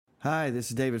Hi, this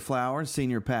is David Flowers,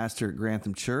 Senior Pastor at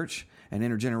Grantham Church, an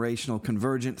intergenerational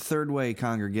convergent third way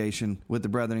congregation with the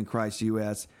Brethren in Christ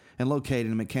U.S. and located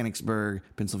in Mechanicsburg,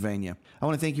 Pennsylvania. I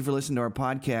want to thank you for listening to our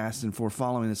podcast and for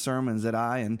following the sermons that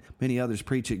I and many others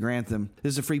preach at Grantham.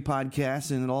 This is a free podcast,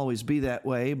 and it'll always be that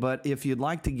way, but if you'd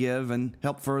like to give and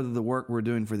help further the work we're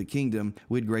doing for the kingdom,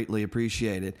 we'd greatly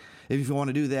appreciate it. If you want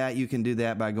to do that, you can do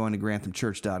that by going to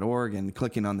granthamchurch.org and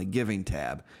clicking on the Giving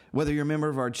tab. Whether you're a member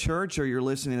of our church or you're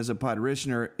listening as a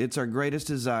parishioner, it's our greatest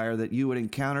desire that you would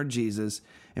encounter Jesus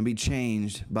and be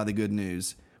changed by the good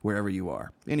news wherever you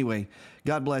are. Anyway,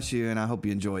 God bless you, and I hope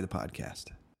you enjoy the podcast.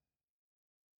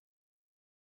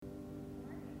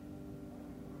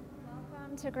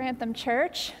 Welcome to Grantham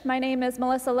Church. My name is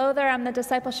Melissa Lowther. I'm the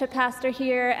discipleship pastor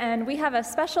here, and we have a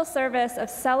special service of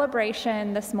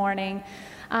celebration this morning.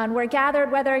 We're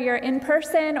gathered whether you're in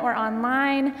person or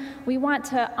online. We want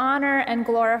to honor and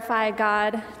glorify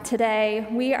God today.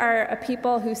 We are a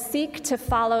people who seek to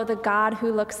follow the God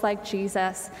who looks like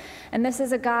Jesus. And this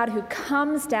is a God who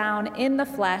comes down in the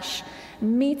flesh,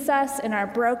 meets us in our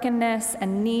brokenness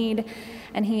and need,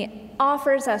 and he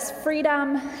offers us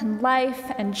freedom and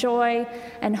life and joy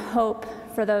and hope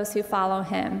for those who follow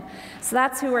him. So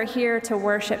that's who we're here to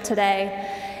worship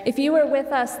today. If you were with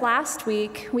us last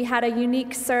week, we had a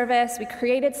unique service. We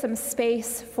created some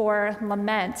space for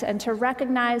lament and to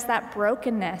recognize that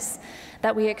brokenness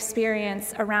that we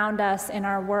experience around us in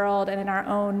our world and in our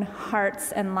own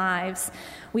hearts and lives.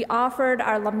 We offered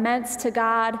our laments to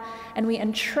God, and we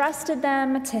entrusted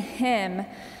them to him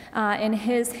in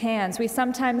his hands. We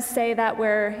sometimes say that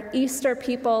we're Easter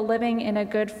people living in a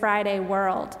Good Friday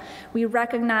world. We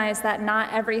recognize that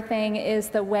not everything is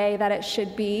the way that it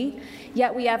should be,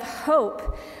 yet we have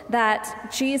hope that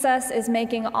Jesus is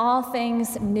making all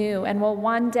things new and will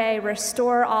one day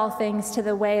restore all things to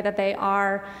the way that they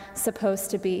are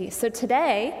supposed to be. So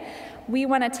today, we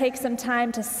want to take some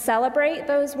time to celebrate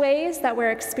those ways that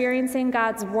we're experiencing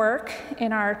God's work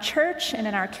in our church and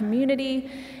in our community,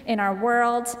 in our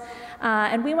world.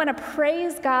 And we want to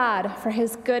praise God for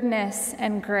his goodness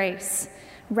and grace.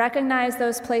 Recognize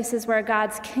those places where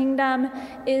God's kingdom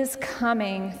is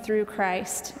coming through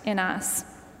Christ in us,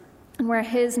 and where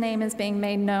his name is being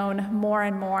made known more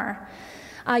and more.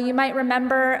 You might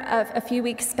remember a few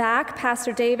weeks back,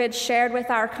 Pastor David shared with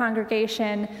our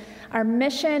congregation our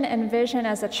mission and vision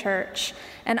as a church.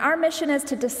 And our mission is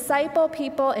to disciple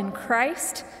people in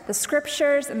Christ, the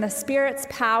scriptures, and the Spirit's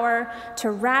power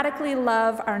to radically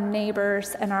love our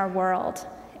neighbors and our world.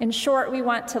 In short, we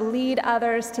want to lead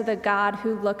others to the God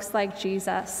who looks like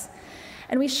Jesus.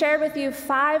 And we shared with you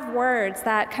 5 words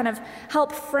that kind of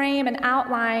help frame and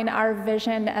outline our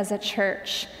vision as a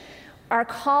church. Our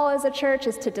call as a church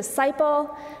is to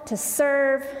disciple, to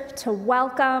serve, to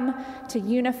welcome, to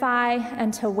unify,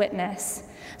 and to witness.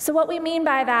 So what we mean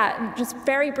by that, just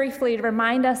very briefly to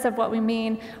remind us of what we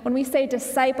mean, when we say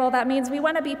disciple, that means we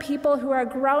want to be people who are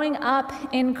growing up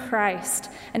in Christ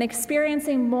and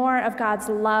experiencing more of God's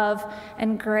love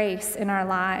and grace in our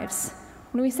lives.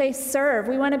 When we say serve,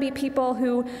 we want to be people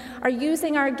who are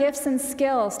using our gifts and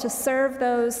skills to serve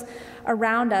those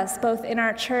around us, both in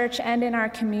our church and in our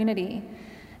community.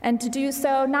 And to do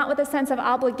so not with a sense of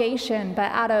obligation,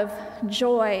 but out of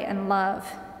joy and love.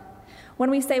 When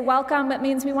we say welcome, it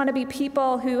means we want to be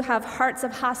people who have hearts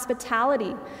of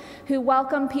hospitality, who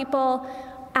welcome people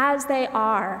as they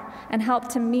are and help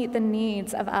to meet the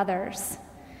needs of others.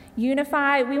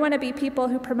 Unify, we want to be people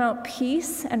who promote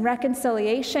peace and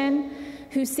reconciliation,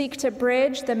 who seek to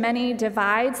bridge the many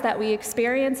divides that we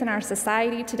experience in our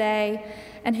society today,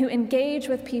 and who engage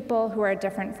with people who are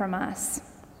different from us.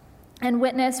 And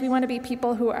witness, we want to be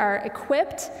people who are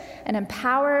equipped and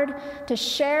empowered to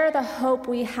share the hope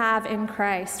we have in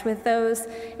Christ with those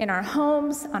in our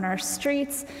homes, on our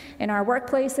streets, in our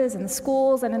workplaces, in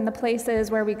schools, and in the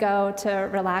places where we go to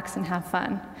relax and have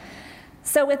fun.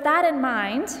 So with that in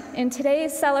mind, in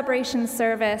today's celebration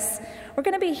service, we're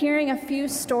going to be hearing a few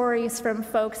stories from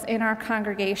folks in our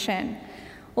congregation.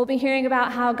 We'll be hearing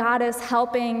about how God is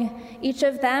helping each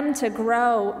of them to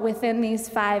grow within these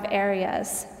 5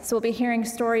 areas. So we'll be hearing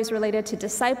stories related to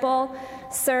disciple,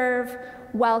 serve,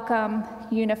 welcome,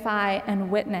 unify, and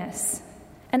witness.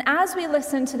 And as we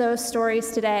listen to those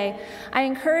stories today, I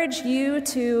encourage you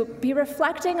to be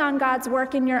reflecting on God's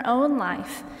work in your own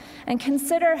life and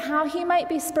consider how he might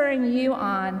be spurring you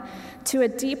on to a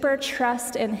deeper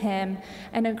trust in him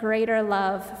and a greater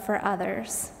love for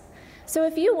others. So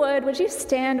if you would you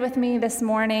stand with me this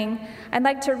morning? I'd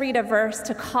like to read a verse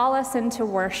to call us into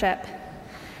worship.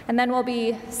 And then we'll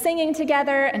be singing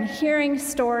together and hearing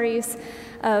stories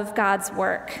of God's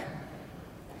work.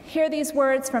 Hear these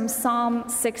words from Psalm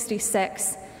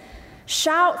 66.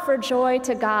 Shout for joy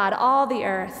to God, all the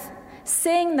earth.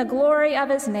 Sing the glory of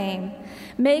his name.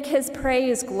 Make his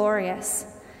praise glorious.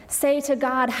 Say to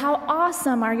God, how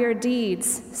awesome are your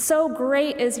deeds. So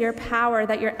great is your power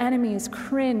that your enemies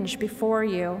cringe before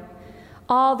you.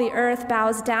 All the earth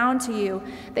bows down to you.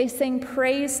 They sing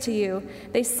praise to you.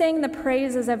 They sing the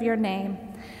praises of your name.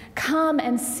 Come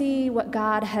and see what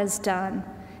God has done,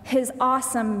 his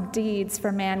awesome deeds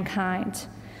for mankind.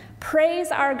 Praise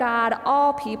our God,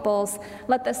 all peoples.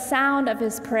 Let the sound of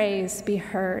his praise be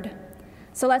heard.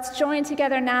 So let's join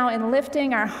together now in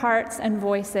lifting our hearts and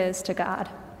voices to God.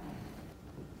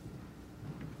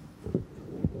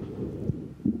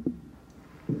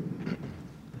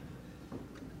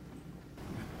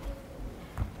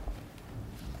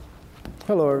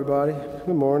 Hello, everybody.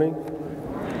 Good morning.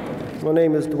 My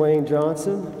name is Dwayne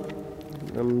Johnson.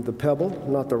 I'm the pebble,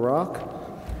 not the rock.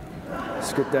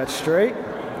 Let's get that straight.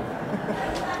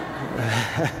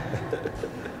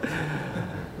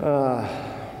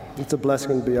 It's a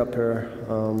blessing to be up here.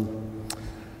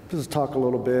 Just talk a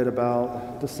little bit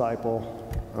about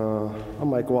disciple. I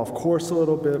might go off course a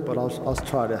little bit, but I'll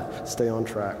try to stay on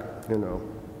track,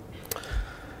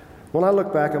 When I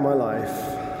look back at my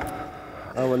life,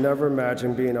 I would never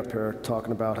imagine being up here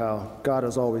talking about how God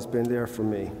has always been there for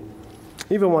me.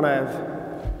 Even when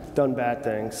I've done bad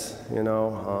things,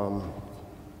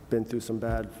 been through some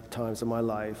bad times in my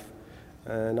life,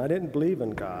 and I didn't believe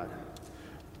in God.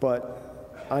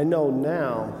 But I know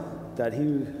now that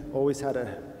he always had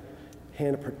a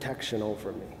hand of protection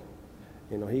over me.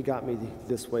 He got me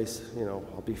this way,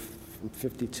 I'll be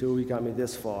 52, he got me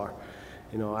this far,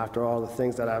 after all the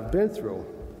things that I've been through.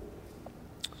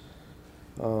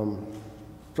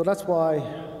 So that's why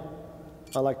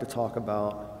I like to talk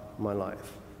about my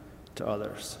life to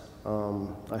others.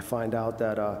 I find out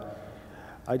that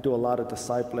I do a lot of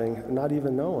discipling, not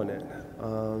even knowing it.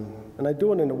 And I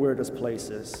do it in the weirdest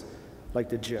places, like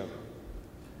the gym.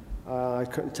 I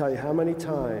couldn't tell you how many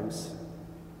times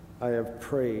I have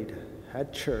prayed,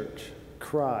 had church,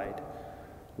 cried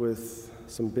with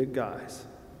some big guys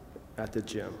at the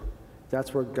gym.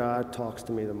 That's where God talks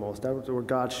to me the most. That's where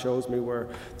God shows me where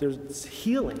there's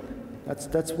healing.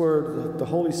 That's where the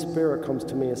Holy Spirit comes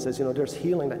to me and says, there's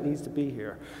healing that needs to be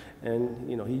here. And,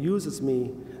 he uses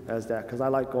me as that because I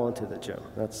like going to the gym.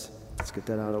 Let's get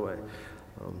that out of the way.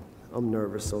 I'm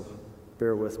nervous, so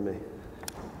bear with me.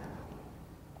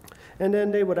 And then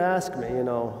they would ask me,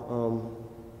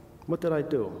 what did I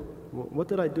do? What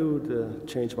did I do to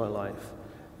change my life?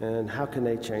 And how can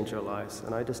they change their lives?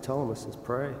 And I just tell them, I says,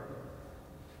 pray.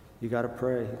 You got to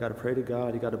pray. You got to pray to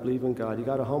God. You got to believe in God. You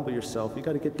got to humble yourself. You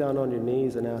got to get down on your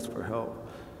knees and ask for help.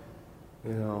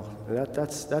 And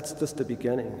that's just the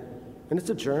beginning. And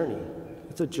it's a journey.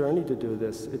 It's a journey to do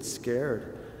this. It's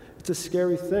scared. It's a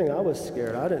scary thing. I was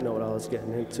scared. I didn't know what I was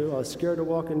getting into. I was scared to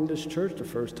walk into this church the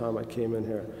first time I came in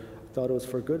here. I thought it was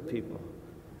for good people,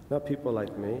 not people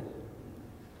like me.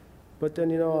 But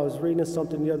then, I was reading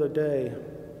something the other day.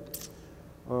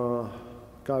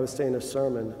 God was saying a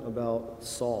sermon about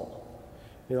Saul.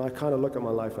 I kind of look at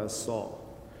my life as Saul.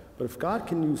 But if God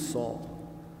can use Saul,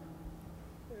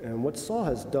 and what Saul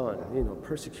has done,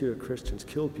 persecuted Christians,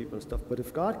 killed people and stuff, but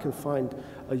if God can find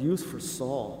a use for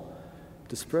Saul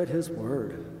to spread his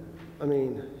word,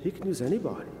 he can use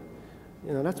anybody.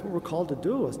 That's what we're called to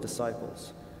do as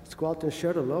disciples. It's go out there and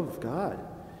share the love of God.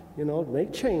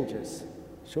 Make changes.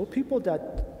 Show people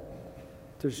that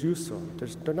there's use for them.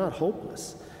 They're not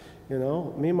hopeless. Me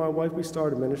and my wife, we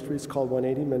started a ministry. It's called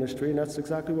 180 Ministry, and that's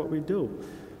exactly what we do.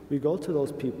 We go to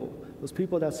those people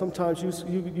that sometimes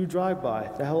you drive by,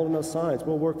 that holding those signs,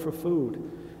 we'll work for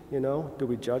food. Do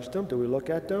we judge them? Do we look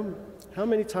at them? How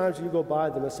many times do you go by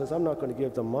them and says, I'm not going to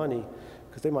give them money,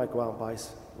 because they might go out and buy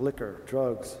liquor,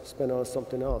 drugs, spend on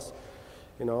something else.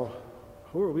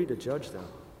 Who are we to judge them?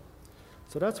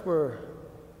 So that's where,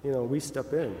 we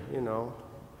step in,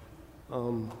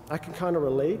 I can kind of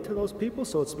relate to those people,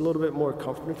 so it's a little bit more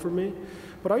comforting for me.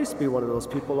 But I used to be one of those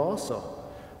people also.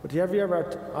 But have you ever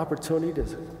had opportunity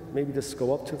to maybe just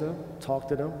go up to them, talk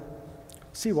to them,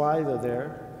 see why they're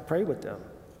there, pray with them,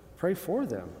 pray for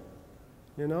them,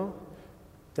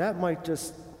 That might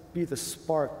just be the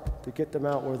spark to get them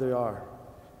out where they are.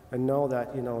 And know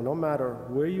that, no matter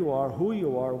where you are, who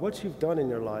you are, what you've done in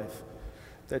your life,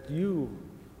 that you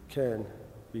can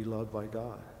be loved by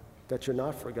God. That you're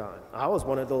not forgotten. I was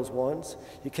one of those ones.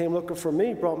 He came looking for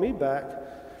me, brought me back,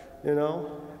 and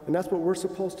that's what we're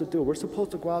supposed to do. We're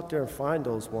supposed to go out there and find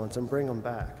those ones and bring them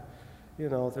back.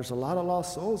 There's a lot of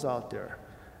lost souls out there.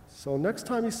 So next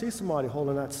time you see somebody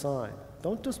holding that sign,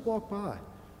 don't just walk by.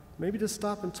 Maybe just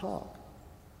stop and talk.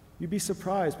 You'd be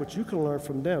surprised what you can learn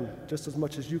from them just as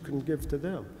much as you can give to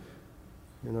them.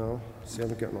 You know? See,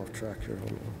 I'm getting off track here.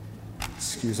 Hold on.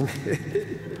 Excuse me.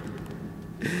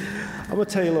 I'm going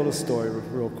to tell you a little story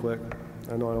real quick.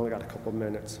 I know I only got a couple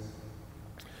minutes.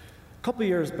 A couple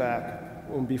years back,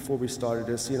 before we started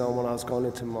this, when I was going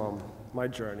into my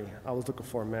journey, I was looking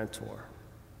for a mentor.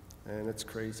 And it's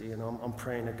crazy, I'm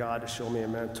praying to God to show me a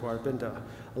mentor. I've been to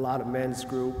a lot of men's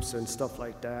groups and stuff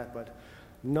like that, but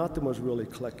nothing was really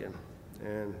clicking.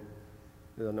 And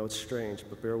I know it's strange,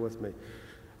 but bear with me.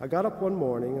 I got up one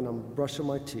morning and I'm brushing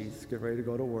my teeth, getting ready to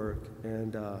go to work,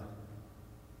 and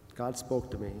God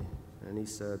spoke to me, and he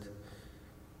said,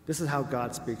 this is how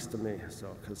God speaks to me,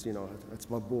 because, that's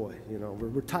my boy,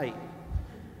 we're tight.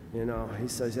 He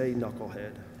says, hey,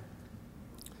 knucklehead.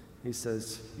 He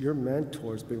says, your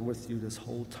mentor's been with you this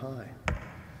whole time.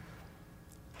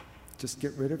 Just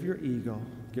get rid of your ego,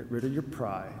 get rid of your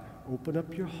pride, open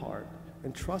up your heart,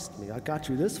 and trust me. I got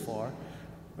you this far.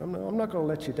 I'm not going to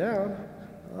let you down.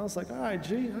 I was like, all right,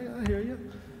 G, I hear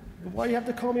you. But why do you have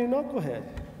to call me a knucklehead?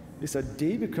 He said,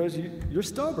 D, because you're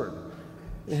stubborn.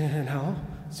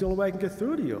 It's the only way I can get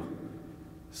through to you.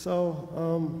 So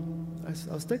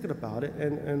I was thinking about it,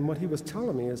 and what he was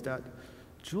telling me is that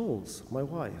Jules, my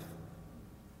wife,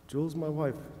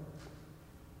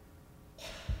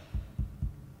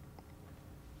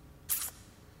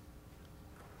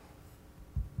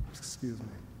 excuse me.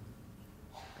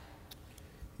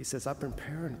 He says, I've been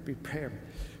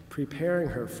preparing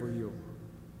her for you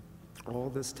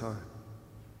all this time,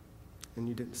 and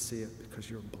you didn't see it because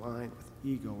you're blind with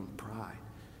ego and pride,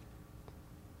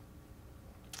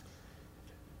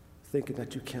 thinking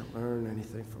that you can't learn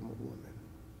anything from a woman.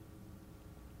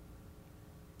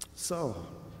 So,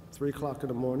 3 o'clock in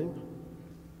the morning,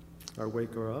 I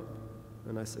wake her up,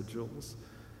 and I said, Jules,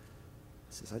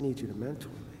 I need you to mentor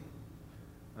me.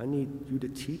 I need you to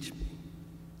teach me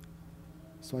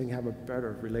so I can have a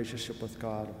better relationship with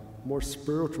God, a more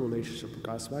spiritual relationship with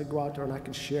God, so I go out there and I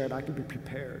can share it, I can be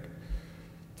prepared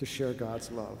to share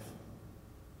God's love.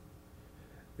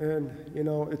 And,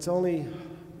 it's only,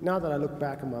 now that I look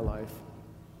back in my life,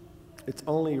 it's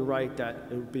only right that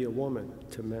it would be a woman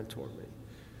to mentor me,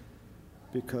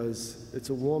 because it's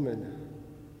a woman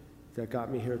that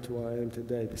got me here to where I am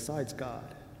today, besides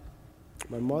God.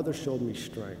 My mother showed me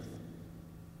strength.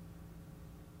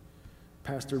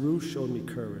 Pastor Ruth showed me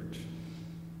courage.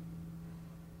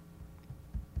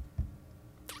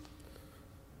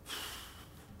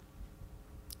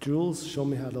 Jules showed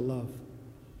me how to love.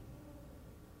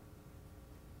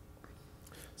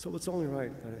 So it's only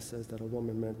right that it says that a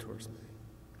woman mentors me.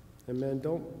 And men,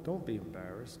 don't be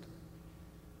embarrassed.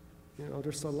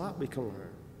 There's a lot we can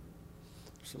learn.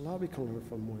 There's a lot we can learn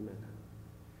from women.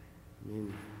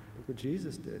 Look what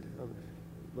Jesus did.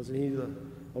 Wasn't he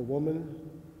a woman?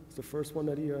 Was the first one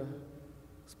that he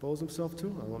exposed himself to?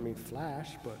 I don't mean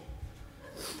flash, but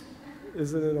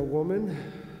isn't it a woman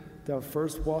that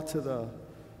first walked to the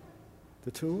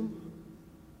tomb?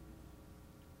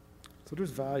 So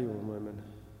there's value in women.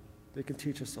 They can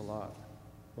teach us a lot.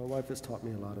 My wife has taught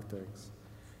me a lot of things.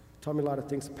 Taught me a lot of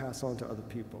things to pass on to other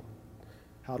people.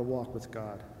 How to walk with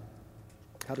God.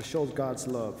 How to show God's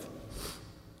love.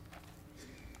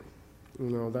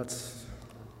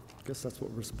 I guess that's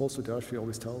what we're supposed to do. She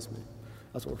always tells me.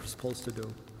 That's what we're supposed to do.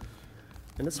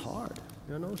 And it's hard.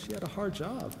 She had a hard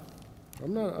job. I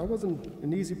wasn't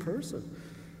an easy person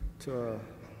to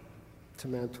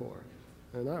mentor.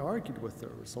 And I argued with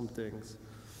her with some things.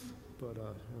 But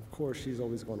of course, she's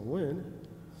always going to win.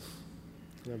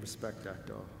 And I respect that,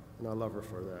 though. And I love her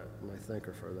for that. And I thank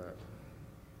her for that.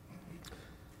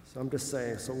 So I'm just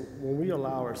saying, so when we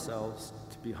allow ourselves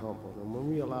to be humble, and when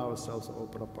we allow ourselves to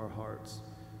open up our hearts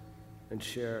and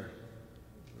share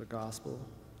the gospel,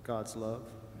 God's love,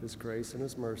 His grace, and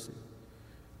His mercy,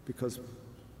 because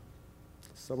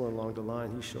somewhere along the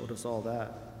line He showed us all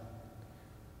that,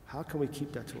 how can we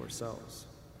keep that to ourselves?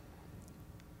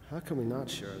 How can we not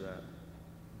share that?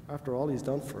 After all He's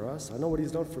done for us, I know what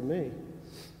He's done for me.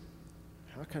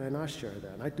 How can I not share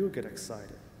that? And I do get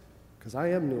excited, because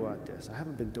I am new at this. I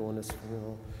haven't been doing this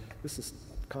for, this is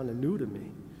kind of new to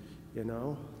me,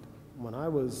 When I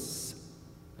was,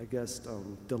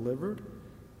 delivered,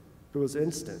 it was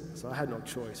instant. So I had no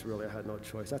choice, really. I had no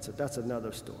choice. That's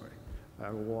another story.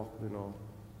 I will walk,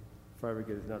 if I ever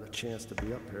get another chance to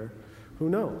be up here. Who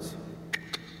knows?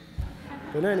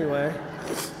 But anyway,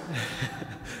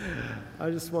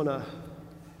 I'm just going to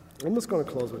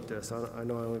close with this. I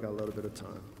know I only got a little bit of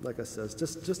time. Like I said,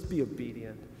 just be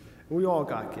obedient. And we all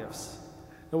got gifts,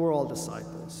 and we're all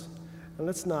disciples. And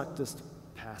let's not just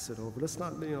pass it over. Let's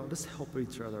not, let's help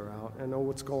each other out. I know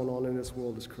what's going on in this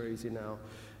world is crazy now.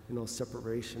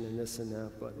 separation and this and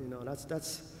that. But,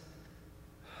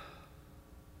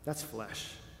 that's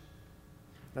flesh.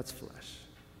 That's flesh.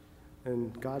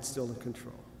 And God's still in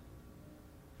control.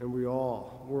 And we're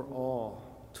all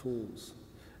tools.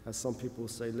 As some people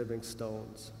say, living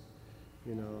stones.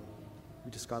 We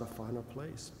just got to find our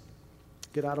place.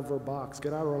 Get out of our box.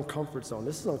 Get out of our own comfort zone.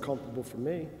 This is uncomfortable for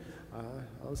me.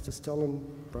 I was just telling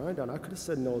Brian I could have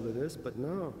said no to this, but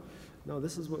no,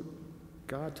 this is what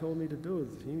God told me to do.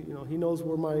 He knows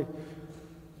where my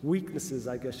weaknesses,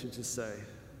 I guess you should say.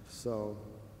 So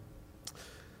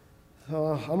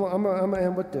I'm going to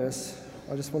end with this.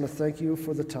 I just want to thank you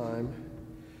for the time.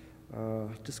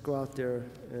 Just go out there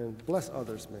and bless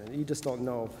others, man. You just don't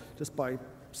know, just by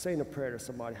saying a prayer to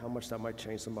somebody, how much that might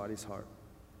change somebody's heart.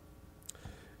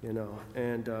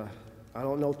 And I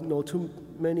don't know too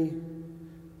many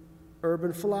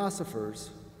urban philosophers.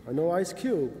 I know Ice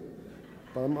Cube,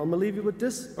 but I'm going to leave you with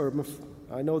this urban.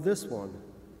 I know this one.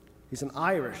 He's an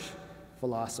Irish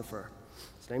philosopher.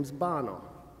 His name's Bono.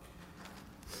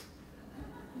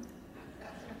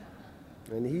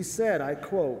 And he said, I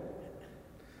quote,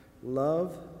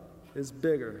 "Love is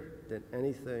bigger than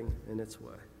anything in its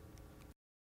way."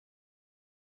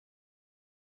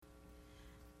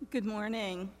 Good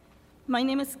morning. My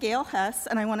name is Gail Hess,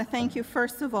 and I want to thank you,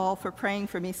 first of all, for praying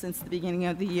for me since the beginning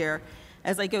of the year.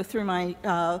 As I go through my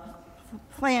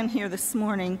plan here this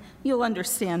morning, you'll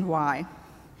understand why.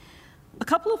 A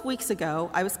couple of weeks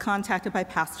ago, I was contacted by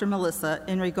Pastor Melissa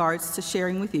in regards to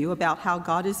sharing with you about how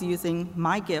God is using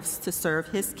my gifts to serve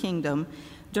His kingdom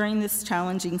during this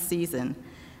challenging season.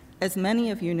 As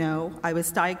many of you know, I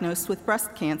was diagnosed with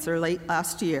breast cancer late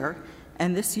last year,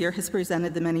 and this year has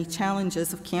presented the many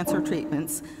challenges of cancer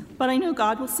treatments, but I know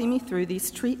God will see me through these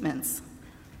treatments.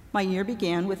 My year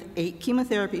began with 8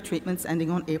 chemotherapy treatments ending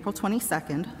on April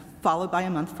 22nd, followed by a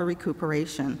month for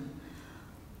recuperation.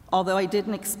 Although I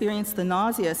didn't experience the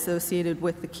nausea associated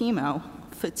with the chemo,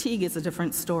 fatigue is a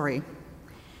different story.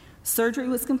 Surgery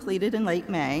was completed in late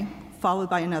May, followed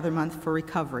by another month for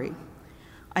recovery.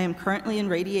 I am currently in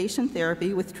radiation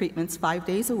therapy with treatments 5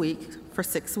 days a week for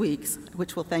 6 weeks,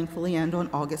 which will thankfully end on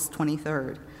August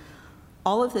 23rd.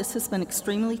 All of this has been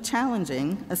extremely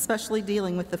challenging, especially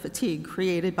dealing with the fatigue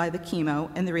created by the chemo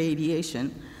and the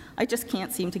radiation. I just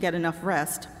can't seem to get enough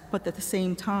rest, but at the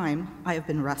same time, I have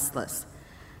been restless.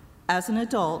 As an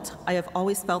adult, I have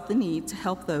always felt the need to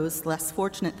help those less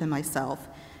fortunate than myself,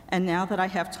 and now that I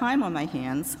have time on my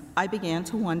hands, I began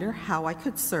to wonder how I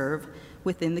could serve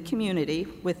within the community,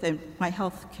 with my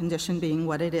health condition being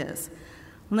what it is.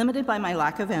 Limited by my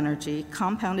lack of energy,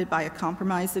 compounded by a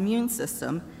compromised immune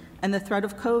system, and the threat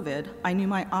of COVID, I knew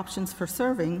my options for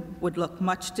serving would look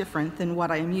much different than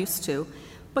what I am used to,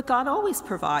 but God always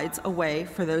provides a way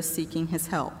for those seeking His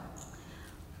help.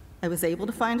 I was able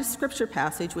to find a scripture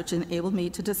passage which enabled me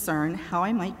to discern how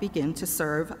I might begin to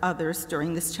serve others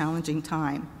during this challenging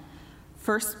time.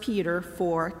 1 Peter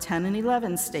 4:10 and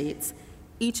 11 states,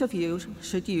 "Each of you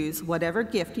should use whatever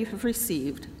gift you have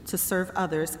received to serve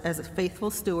others as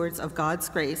faithful stewards of God's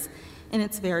grace in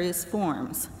its various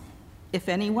forms. If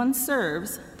anyone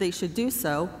serves, they should do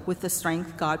so with the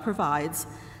strength God provides,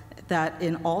 that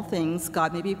in all things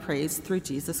God may be praised through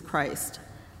Jesus Christ."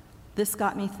 This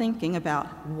got me thinking about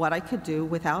what I could do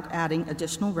without adding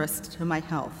additional risk to my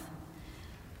health.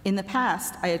 In the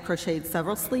past, I had crocheted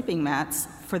several sleeping mats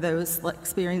for those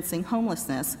experiencing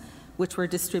homelessness, which were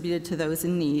distributed to those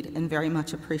in need and very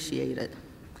much appreciated.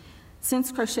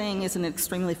 Since crocheting is an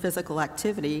extremely physical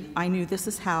activity, I knew this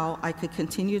is how I could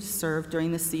continue to serve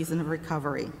during this season of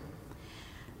recovery.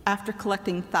 After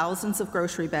collecting thousands of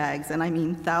grocery bags, and I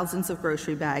mean thousands of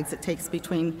grocery bags, it takes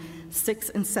between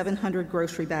 600 and 700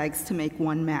 grocery bags to make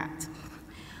one mat.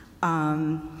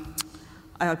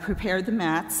 I prepared the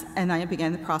mats, and I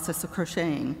began the process of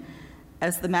crocheting.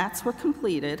 As the mats were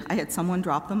completed, I had someone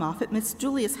drop them off at Miss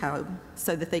Julia's house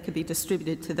so that they could be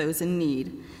distributed to those in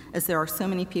need, as there are so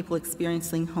many people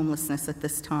experiencing homelessness at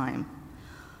this time.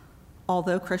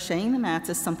 Although crocheting the mats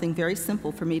is something very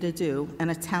simple for me to do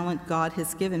and a talent God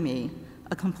has given me,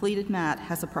 a completed mat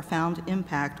has a profound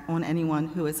impact on anyone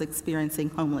who is experiencing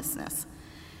homelessness.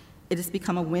 It has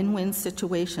become a win-win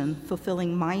situation,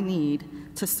 fulfilling my need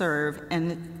to serve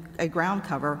and a ground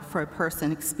cover for a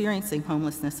person experiencing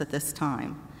homelessness at this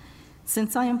time.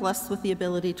 Since I am blessed with the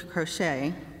ability to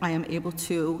crochet, I am able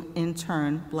to, in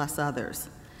turn, bless others.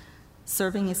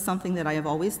 Serving is something that I have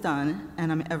always done,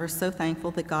 and I'm ever so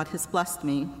thankful that God has blessed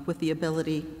me with the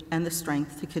ability and the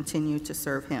strength to continue to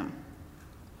serve Him.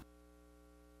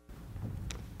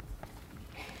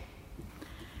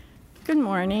 Good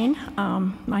morning.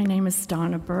 My name is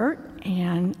Donna Burt,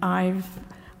 and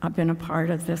I've been a part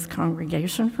of this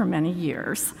congregation for many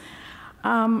years.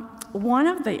 One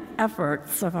of the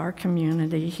efforts of our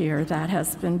community here that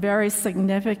has been very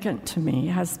significant to me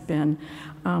has been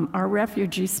our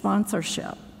refugee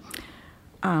sponsorship.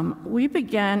 We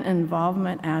began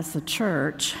involvement as a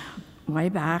church way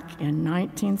back in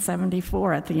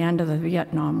 1974 at the end of the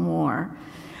Vietnam War.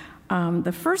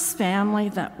 The first family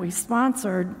that we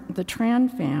sponsored, the Tran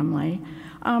family,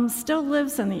 still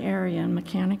lives in the area in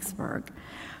Mechanicsburg.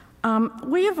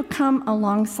 We have come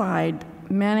alongside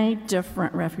many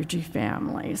different refugee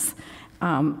families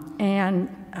and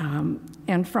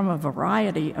from a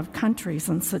variety of countries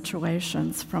and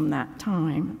situations from that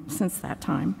time, since that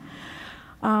time.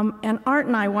 And Art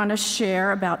and I want to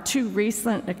share about 2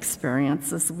 recent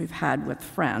experiences we've had with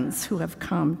friends who have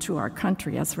come to our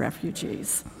country as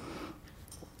refugees.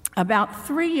 About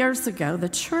 3 years ago, the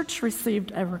church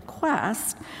received a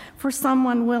request for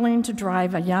someone willing to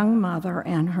drive a young mother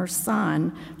and her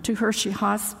son to Hershey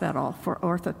Hospital for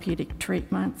orthopedic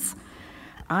treatments.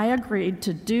 I agreed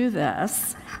to do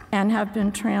this and have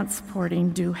been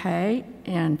transporting Dhu Hay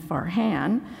and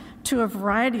Farhan to a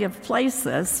variety of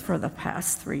places for the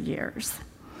past 3 years.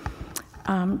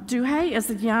 Dhu Hay is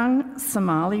a young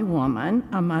Somali woman,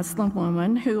 a Muslim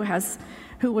woman who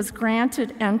was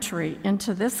granted entry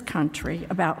into this country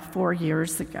about 4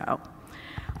 years ago.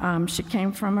 She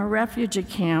came from a refugee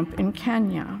camp in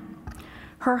Kenya.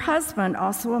 Her husband,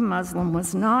 also a Muslim,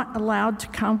 was not allowed to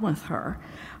come with her.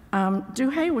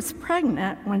 Dhu Hay was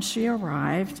pregnant when she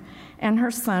arrived, and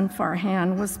her son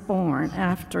Farhan was born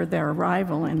after their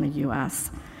arrival in the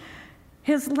U.S.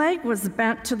 His leg was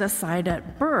bent to the side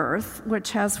at birth,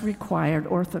 which has required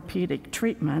orthopedic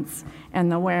treatments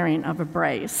and the wearing of a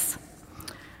brace.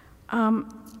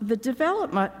 The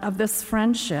development of this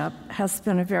friendship has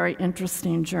been a very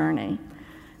interesting journey.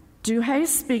 Dhu Hay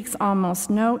speaks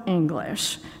almost no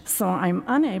English, so I'm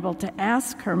unable to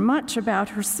ask her much about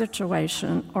her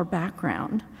situation or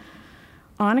background.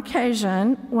 On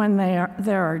occasion, when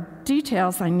there are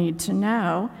details I need to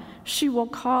know, she will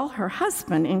call her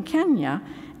husband in Kenya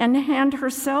and hand her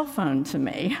cell phone to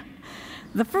me.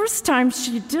 The first time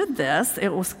she did this, it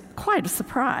was quite a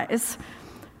surprise.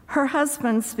 Her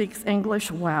husband speaks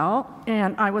English well,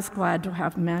 and I was glad to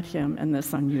have met him in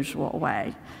this unusual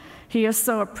way. He is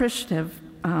so appreciative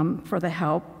for the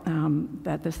help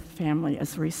that this family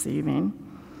is receiving.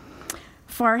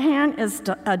 Farhan is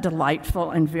a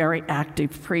delightful and very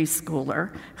active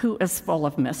preschooler who is full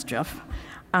of mischief.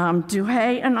 Dhu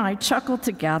Hay and I chuckle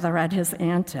together at his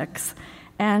antics,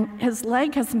 and his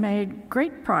leg has made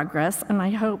great progress, and I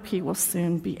hope he will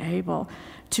soon be able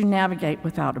to navigate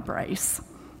without a brace.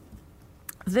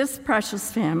 This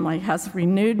precious family has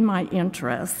renewed my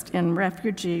interest in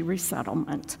refugee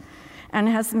resettlement and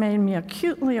has made me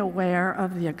acutely aware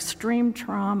of the extreme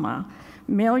trauma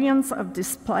millions of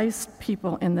displaced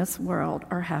people in this world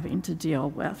are having to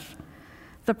deal with.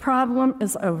 The problem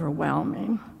is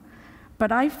overwhelming,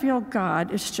 but I feel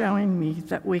God is showing me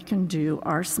that we can do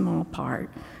our small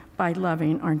part by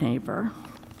loving our neighbor.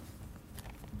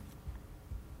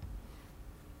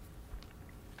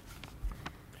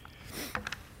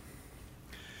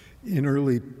 In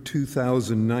early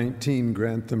 2019,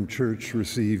 Grantham Church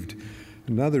received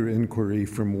another inquiry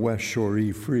from West Shore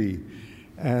E-Free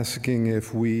asking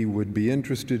if we would be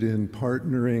interested in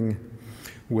partnering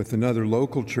with another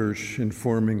local church in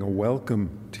forming a welcome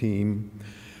team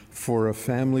for a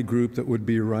family group that would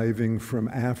be arriving from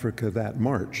Africa that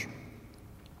March.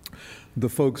 The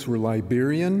folks were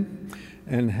Liberian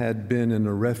and had been in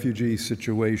a refugee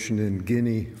situation in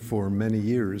Guinea for many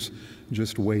years,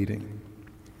 just waiting.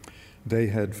 They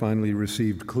had finally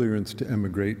received clearance to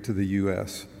emigrate to the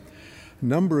U.S. A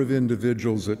number of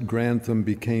individuals at Grantham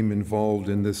became involved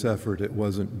in this effort. It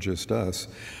wasn't just us.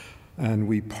 And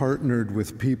we partnered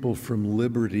with people from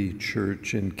Liberty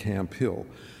Church in Camp Hill.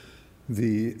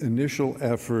 The initial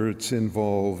efforts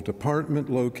involved apartment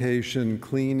location,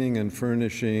 cleaning and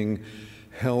furnishing,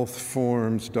 health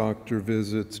forms, doctor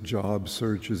visits, job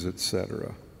searches,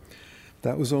 etc.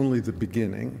 That was only the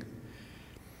beginning.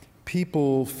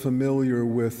 People familiar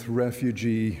with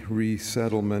refugee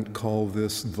resettlement call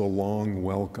this the long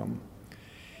welcome.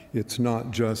 It's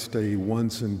not just a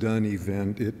once and done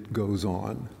event, it goes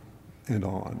on and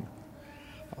on.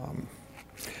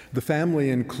 The family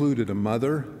included a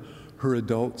mother, her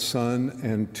adult son,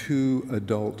 and 2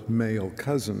 adult male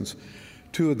cousins.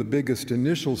 2 of the biggest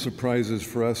initial surprises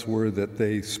for us were that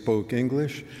they spoke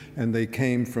English and they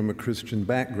came from a Christian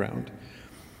background.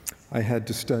 I had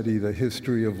to study the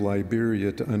history of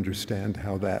Liberia to understand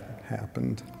how that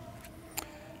happened.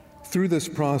 Through this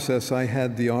process, I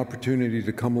had the opportunity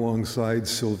to come alongside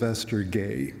Sylvester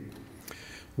Gay,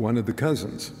 one of the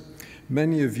cousins.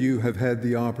 Many of you have had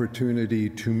the opportunity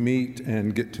to meet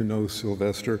and get to know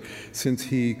Sylvester since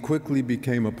he quickly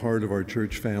became a part of our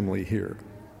church family here.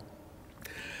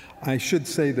 I should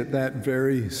say that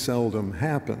very seldom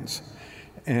happens,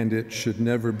 and it should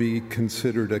never be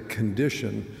considered a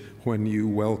condition when you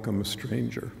welcome a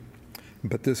stranger.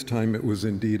 But this time it was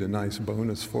indeed a nice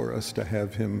bonus for us to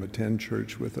have him attend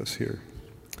church with us here.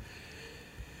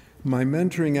 My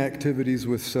mentoring activities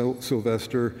with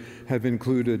Sylvester have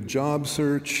included job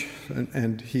search,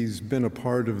 and he's been a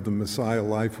part of the Messiah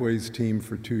Lifeways team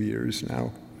for 2 years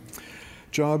now.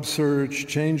 Job search,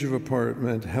 change of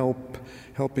apartment,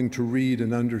 helping to read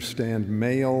and understand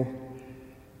mail.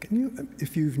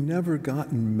 If you've never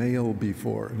gotten mail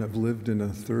before and have lived in a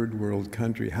third world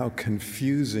country, how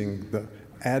confusing the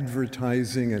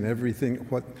advertising and everything,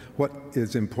 what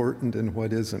is important and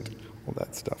what isn't. All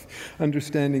that stuff.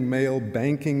 Understanding mail,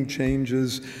 banking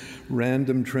changes,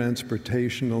 random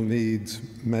transportational needs,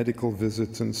 medical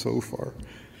visits, and so far.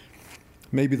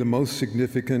 Maybe the most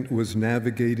significant was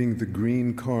navigating the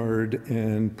green card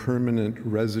and permanent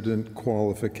resident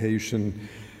qualification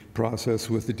process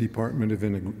with the Department of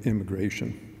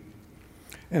Immigration.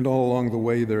 And all along the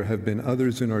way, there have been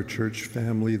others in our church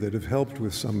family that have helped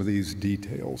with some of these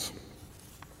details.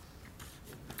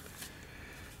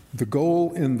 The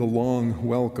goal in the long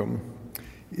welcome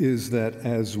is that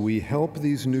as we help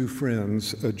these new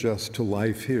friends adjust to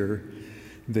life here,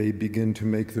 they begin to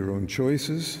make their own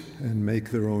choices and make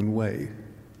their own way.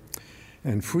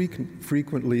 And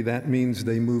frequently that means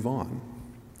they move on.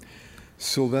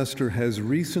 Sylvester has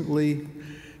recently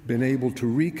been able to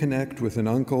reconnect with an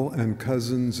uncle and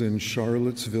cousins in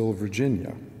Charlottesville,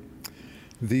 Virginia.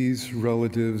 These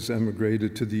relatives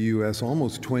emigrated to the U.S.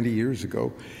 almost 20 years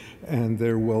ago, and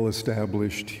they're well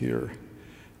established here.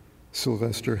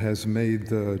 Sylvester has made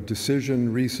the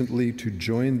decision recently to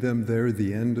join them there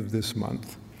the end of this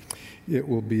month. It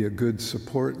will be a good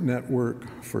support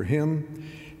network for him,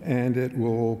 and it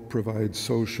will provide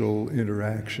social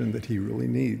interaction that he really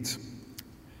needs.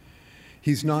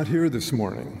 He's not here this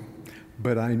morning,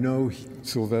 but I know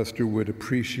Sylvester would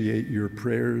appreciate your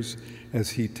prayers as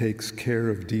he takes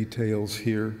care of details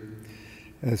here,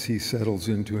 as he settles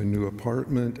into a new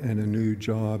apartment and a new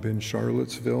job in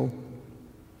Charlottesville.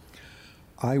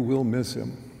 I will miss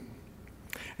him,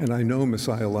 and I know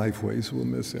Messiah Lifeways will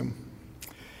miss him.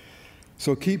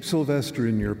 So keep Sylvester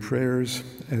in your prayers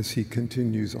as he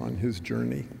continues on his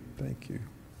journey. Thank you.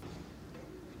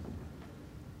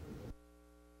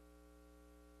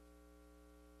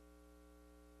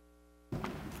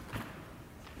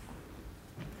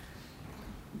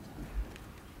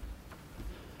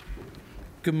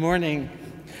 Good morning.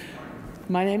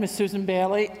 My name is Susan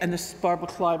Bailey, and this is Barbara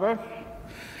Kleiber.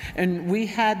 And we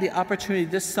had the opportunity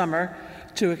this summer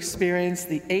to experience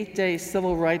the 8-day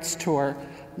civil rights tour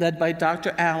led by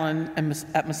Dr. Allen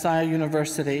at Messiah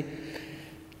University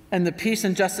and the Peace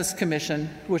and Justice Commission,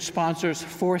 which sponsors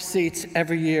 4 seats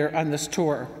every year on this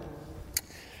tour.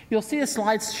 You'll see a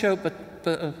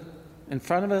slideshow in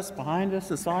front of us, behind us,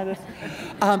 beside us.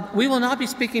 We will not be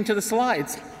speaking to the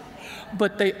slides,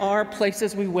 but they are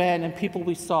places we went and people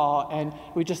we saw, and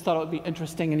we just thought it would be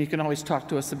interesting, and you can always talk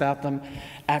to us about them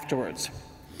afterwards.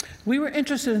 We were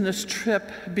interested in this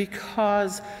trip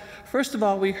because, first of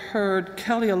all, we heard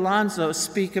Kelly Alonso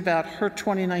speak about her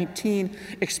 2019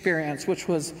 experience, which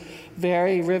was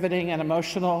very riveting and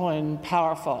emotional and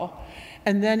powerful.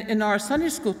 And then in our Sunday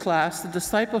school class, the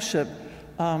discipleship,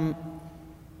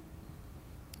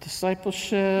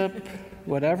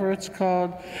 whatever it's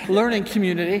called, learning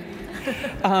community,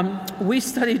 we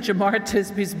studied Jemar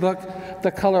Tisby's book, The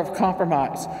Color of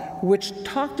Compromise, which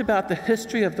talked about the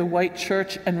history of the white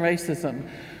church and racism,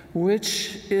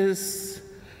 which is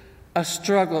a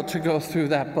struggle to go through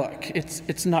that book.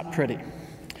 It's not pretty.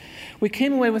 We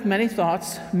came away with many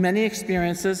thoughts, many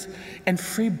experiences, and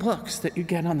free books that you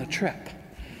get on the trip.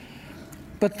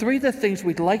 But 3 of the things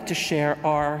we'd like to share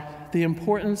are the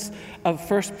importance of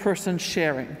first-person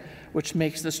sharing, which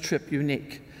makes this trip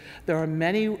unique. There are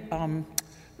many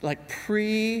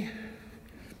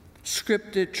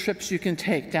pre-scripted trips you can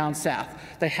take down south.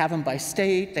 They have them by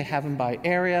state, they have them by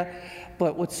area,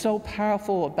 but what's so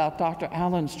powerful about Dr.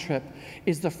 Allen's trip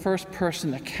is the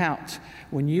first-person account.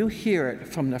 When you hear it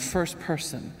from the first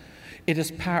person, it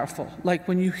is powerful. Like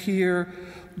when you hear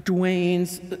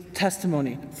Dwayne's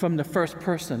testimony from the first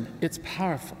person, it's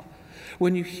powerful.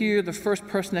 When you hear the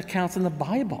first-person accounts in the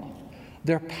Bible,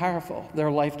 they're powerful,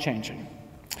 they're life-changing.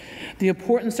 The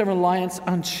importance of reliance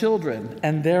on children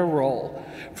and their role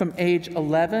from age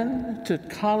 11 to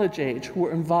college age who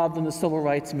were involved in the civil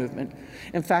rights movement.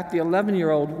 In fact, the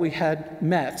 11-year-old we had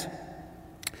met,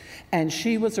 and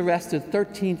she was arrested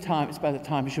 13 times by the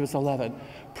time she was 11,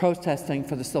 protesting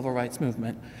for the civil rights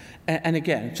movement. And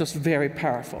again, just very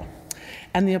powerful.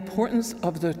 And the importance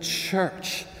of the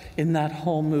church in that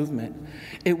whole movement.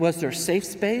 It was their safe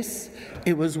space.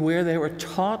 It was where they were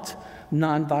taught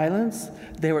nonviolence.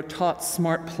 They were taught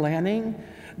smart planning.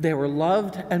 They were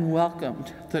loved and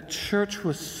welcomed. The church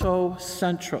was so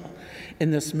central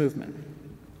in this movement.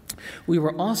 We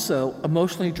were also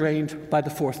emotionally drained by the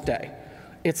fourth day.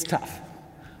 It's tough,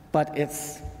 but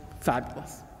it's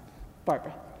fabulous.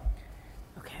 Barbara.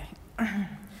 Okay.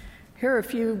 Here are a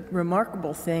few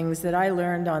remarkable things that I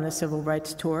learned on the Civil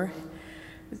Rights Tour.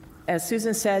 As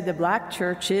Susan said, the Black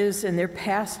churches and their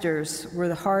pastors were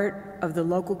the heart of the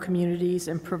local communities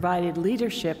and provided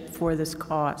leadership for this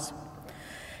cause.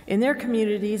 In their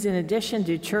communities, in addition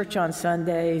to church on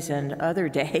Sundays and other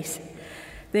days,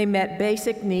 they met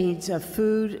basic needs of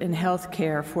food and health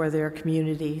care for their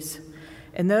communities.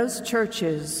 And those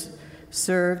churches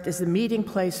served as the meeting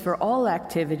place for all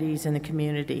activities in the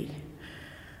community.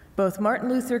 Both Martin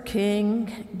Luther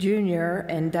King Jr.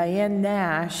 and Diane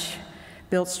Nash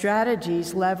built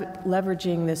strategies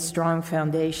leveraging this strong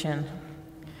foundation.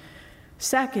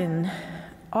 Second,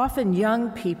 often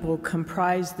young people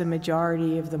comprised the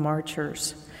majority of the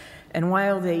marchers, and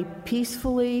while they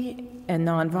peacefully and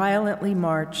nonviolently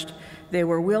marched, they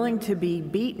were willing to be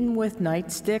beaten with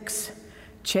nightsticks,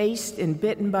 chased and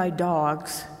bitten by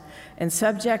dogs, and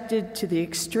subjected to the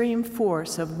extreme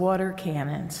force of water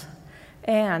cannons,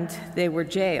 and they were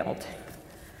jailed.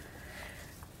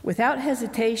 Without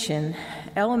hesitation,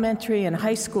 elementary and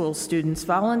high school students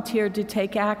volunteered to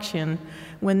take action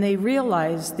when they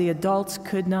realized the adults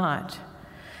could not.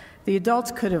 The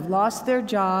adults could have lost their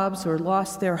jobs or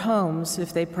lost their homes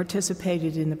if they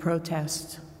participated in the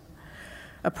protests.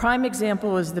 A prime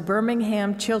example is the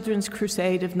Birmingham Children's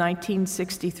Crusade of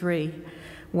 1963,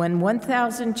 when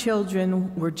 1,000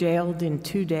 children were jailed in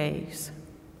 2 days.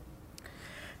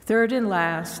 Third and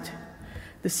last,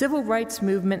 the civil rights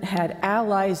movement had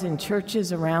allies in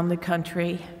churches around the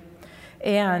country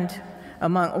and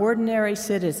among ordinary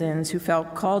citizens who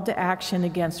felt called to action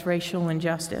against racial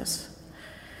injustice.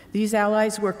 These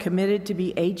allies were committed to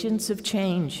be agents of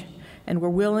change and were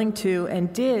willing to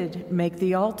and did make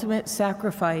the ultimate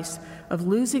sacrifice of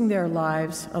losing their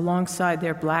lives alongside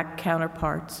their Black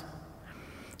counterparts.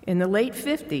 In the late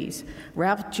 50s,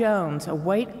 Ralph Jones, a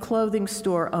white clothing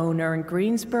store owner in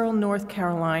Greensboro, North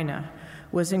Carolina,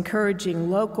 was encouraging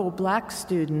local Black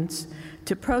students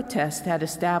to protest at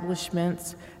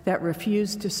establishments that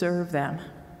refused to serve them.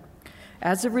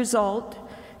 As a result,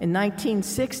 in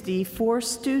 1960, 4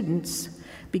 students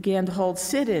began to hold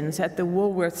sit-ins at the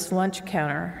Woolworth's lunch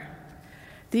counter.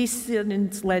 These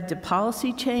sit-ins led to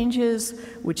policy changes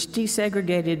which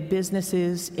desegregated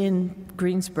businesses in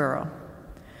Greensboro.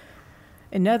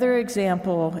 Another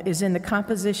example is in the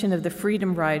composition of the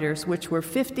Freedom Riders, which were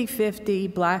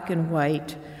 50-50 Black and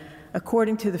white,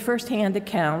 according to the first-hand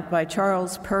account by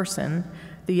Charles Person,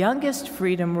 the youngest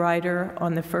Freedom Rider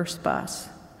on the first bus.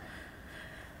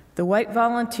 The white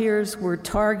volunteers were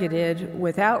targeted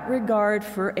without regard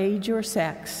for age or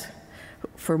sex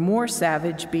for more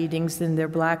savage beatings than their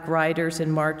Black riders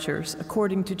and marchers,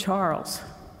 according to Charles.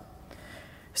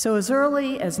 So as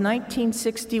early as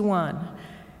 1961,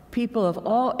 people of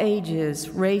all ages,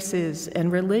 races, and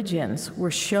religions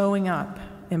were showing up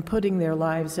and putting their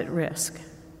lives at risk.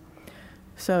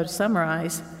 So to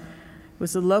summarize, it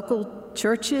was the local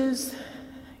churches,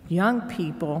 young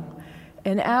people,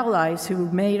 and allies who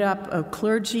made up of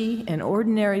clergy and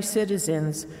ordinary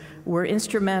citizens were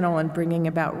instrumental in bringing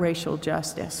about racial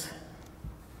justice.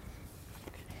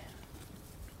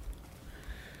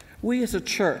 We as a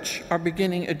church are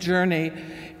beginning a journey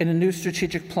in a new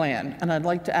strategic plan, and I'd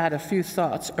like to add a few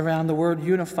thoughts around the word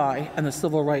unify and the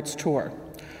Civil Rights Tour.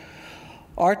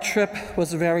 Our trip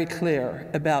was very clear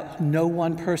about no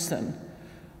one person,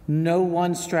 no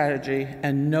one strategy,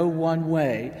 and no one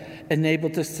way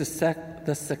enabled the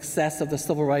success of the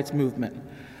civil rights movement.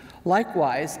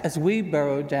 Likewise, as we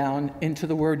burrow down into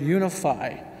the word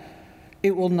unify,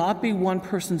 it will not be one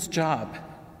person's job.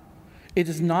 It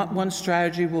is not one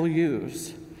strategy we'll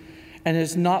use, and it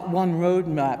is not one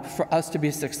roadmap for us to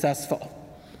be successful.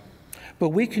 But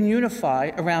we can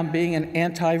unify around being an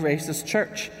anti-racist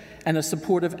church and a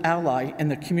supportive ally in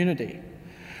the community.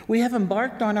 We have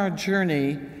embarked on our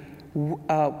journey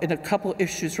in a couple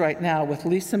issues right now with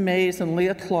Lisa Mays and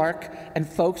Leah Clark and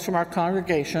folks from our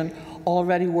congregation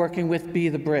already working with Be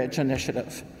the Bridge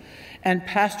initiative. And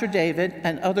Pastor David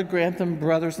and other Grantham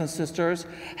brothers and sisters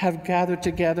have gathered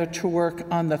together to work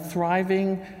on the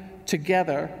Thriving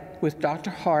Together with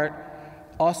Dr. Hart,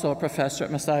 also a professor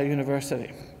at Messiah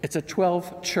University. It's a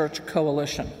 12-church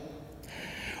coalition.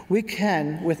 We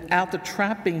can, without the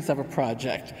trappings of a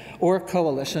project or a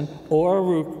coalition or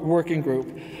a working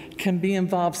group, can be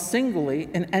involved singly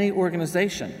in any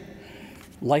organization,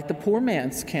 like the Poor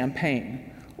Man's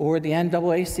Campaign or the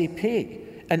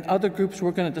NAACP and other groups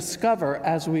we're going to discover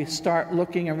as we start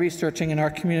looking and researching in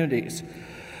our communities.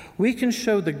 We can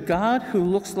show the God who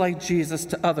looks like Jesus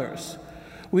to others.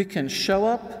 We can show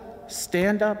up,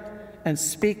 stand up, and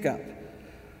speak up.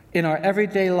 In our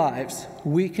everyday lives,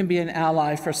 we can be an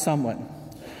ally for someone.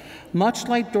 Much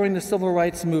like during the Civil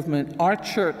Rights Movement, our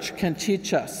church can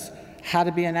teach us how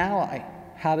to be an ally,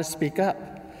 how to speak up,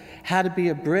 how to be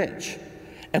a bridge,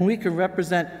 and we can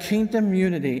represent kingdom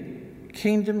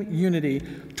unity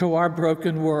to our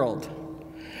broken world.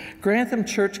 Grantham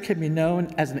Church can be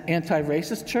known as an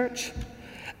anti-racist church,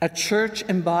 a church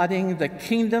embodying the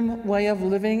kingdom way of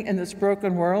living in this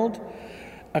broken world,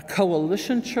 a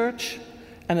coalition church,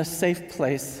 and a safe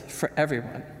place for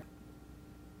everyone.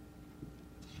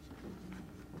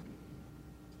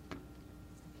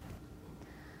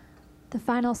 The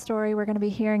final story we're going to be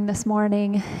hearing this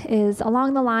morning is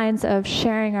along the lines of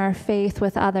sharing our faith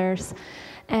with others.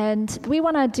 And we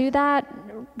want to do that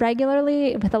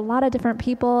regularly with a lot of different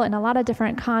people in a lot of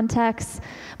different contexts.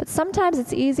 But sometimes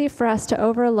it's easy for us to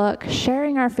overlook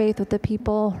sharing our faith with the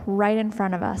people right in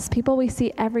front of us, people we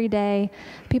see every day,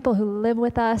 people who live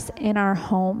with us in our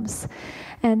homes.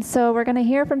 And so we're going to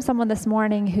hear from someone this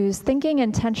morning who's thinking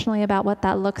intentionally about what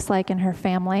that looks like in her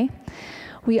family.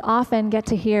 We often get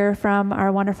to hear from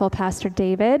our wonderful Pastor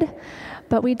David,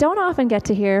 but we don't often get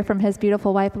to hear from his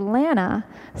beautiful wife, Lana.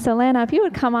 So Lana, if you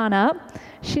would come on up,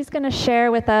 she's going to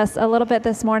share with us a little bit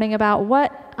this morning about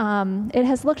what it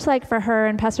has looked like for her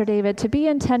and Pastor David to be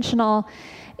intentional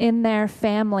in their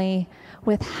family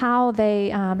with how they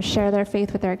share their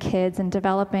faith with their kids and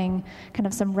developing kind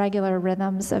of some regular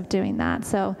rhythms of doing that.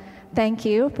 So thank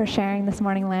you for sharing this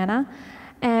morning, Lana.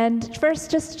 And first,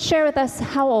 just share with us,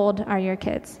 how old are your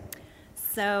kids?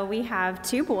 So we have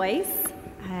 2 boys.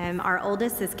 Our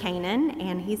oldest is Canaan,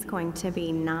 and he's going to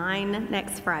be 9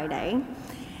 next Friday.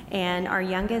 And our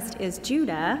youngest is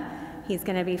Judah. He's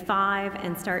going to be 5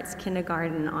 and starts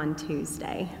kindergarten on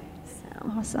Tuesday.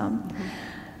 So. Awesome. Mm-hmm.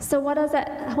 So what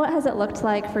has it looked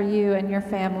like for you and your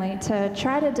family to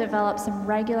try to develop some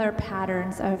regular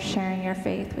patterns of sharing your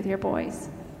faith with your boys?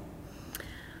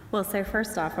 Well, so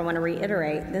first off, I want to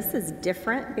reiterate, this is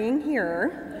different being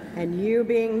here and you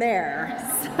being there,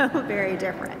 so very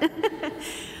different.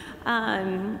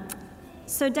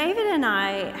 So David and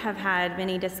I have had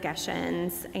many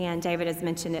discussions, and David has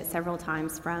mentioned it several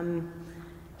times from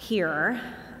here,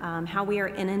 how we are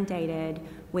inundated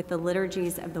with the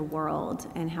liturgies of the world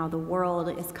and how the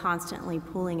world is constantly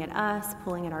pulling at us,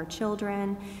 pulling at our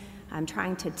children,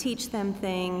 trying to teach them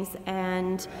things,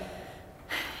 and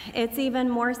it's even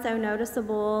more so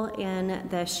noticeable in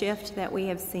the shift that we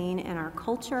have seen in our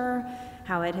culture,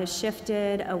 how it has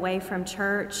shifted away from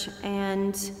church.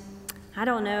 And I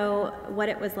don't know what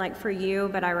it was like for you,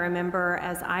 but I remember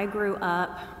as I grew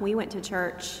up, we went to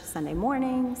church Sunday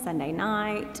morning, Sunday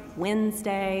night,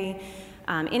 Wednesday,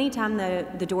 anytime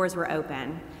the doors were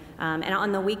open. And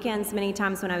on the weekends, many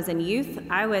times when I was in youth,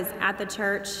 I was at the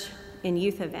church in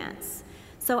youth events.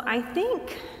 So I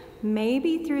think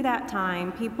maybe through that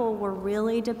time, people were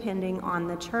really depending on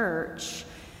the church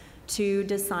to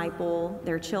disciple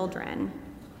their children.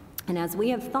 And as we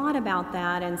have thought about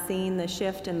that and seen the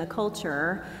shift in the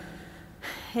culture,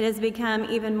 it has become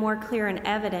even more clear and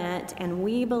evident, and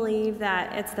we believe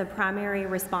that it's the primary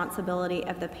responsibility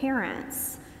of the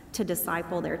parents to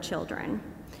disciple their children.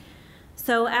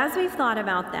 So as we've thought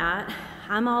about that,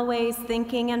 I'm always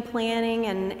thinking and planning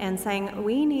and saying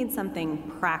we need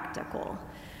something practical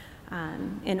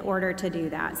in order to do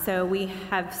that. So we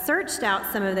have searched out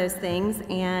some of those things,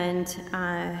 and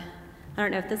I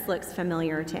don't know if this looks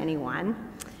familiar to anyone,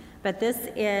 but this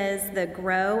is the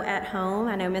Grow at Home.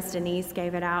 I know Miss Denise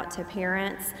gave it out to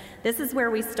parents. This is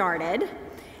where we started,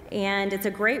 and it's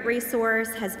a great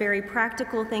resource, has very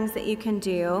practical things that you can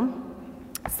do.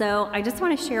 So I just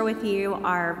want to share with you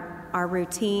our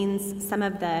routines, some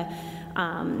of the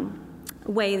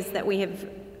ways that we have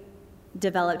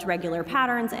developed regular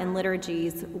patterns and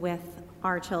liturgies with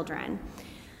our children.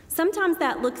 Sometimes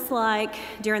that looks like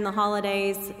during the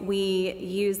holidays we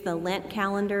use the Lent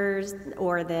calendars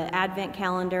or the Advent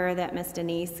calendar that Miss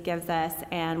Denise gives us,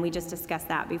 and we just discuss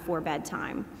that before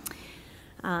bedtime.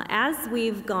 As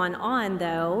we've gone on,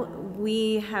 though,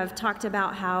 we have talked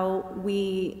about how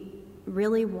we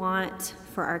really want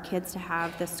for our kids to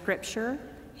have the scripture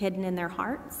hidden in their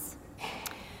hearts.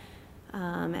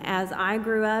 As I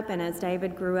grew up and as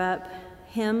David grew up,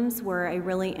 hymns were a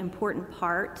really important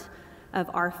part of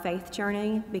our faith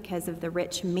journey because of the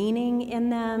rich meaning in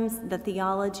them, the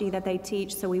theology that they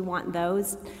teach, so we want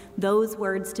those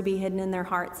words to be hidden in their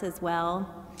hearts as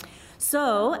well.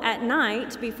 So at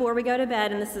night, before we go to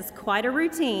bed, and this is quite a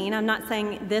routine, I'm not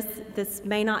saying this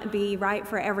may not be right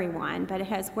for everyone, but it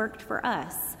has worked for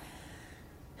us.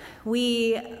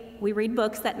 We read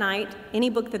books at night, any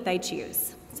book that they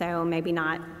choose. So maybe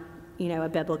not, a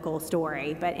biblical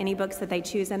story, but any books that they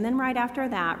choose. And then right after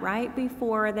that, right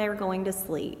before they're going to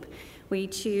sleep, we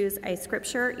choose a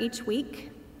scripture each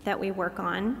week that we work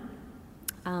on.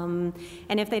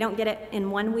 And if they don't get it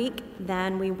in 1 week,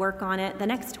 then we work on it the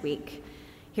next week.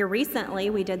 Here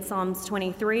recently, we did Psalms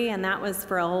 23, and that was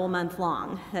for a whole month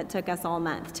long. That took us all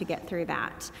month to get through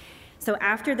that. So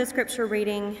after the scripture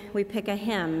reading, we pick a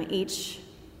hymn each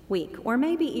week, or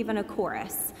maybe even a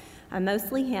chorus.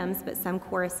 Mostly hymns, but some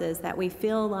choruses that we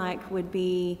feel like would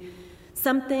be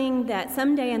something that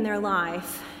someday in their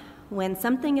life, when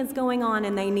something is going on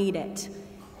and they need it,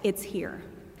 it's here.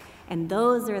 And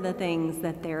those are the things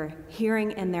that they're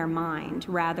hearing in their mind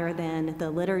rather than the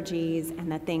liturgies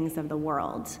and the things of the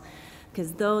world,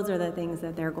 because those are the things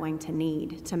that they're going to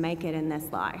need to make it in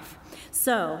this life.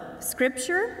 So,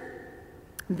 scripture,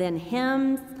 then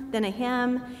hymns, then a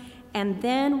hymn, and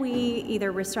then we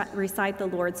either recite the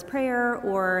Lord's Prayer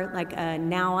or like a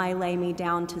 "Now I lay me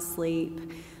down to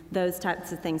sleep," those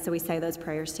types of things. So we say those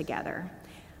prayers together.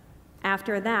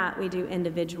 After that, we do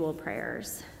individual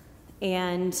prayers.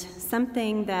 And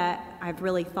something that I've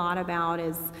really thought about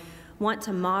is want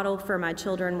to model for my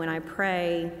children when I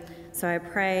pray. So I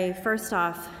pray, first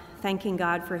off, thanking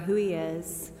God for who he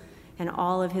is and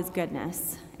all of his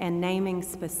goodness and naming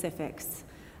specifics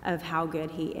of how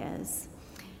good he is.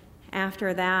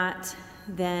 After that,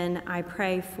 then I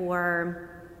pray for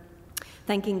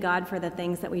thanking God for the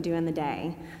things that we do in the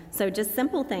day. So just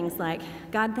simple things like,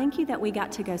 God, thank you that we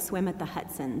got to go swim at the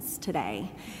Hudsons today.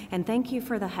 And thank you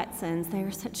for the Hudsons. They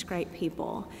are such great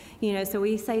people. So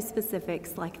we say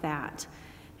specifics like that.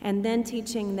 And then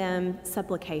teaching them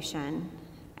supplication,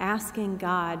 asking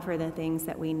God for the things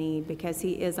that we need because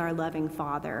he is our loving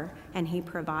Father and he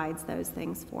provides those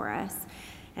things for us.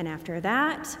 And after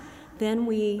that, then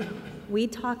we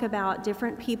talk about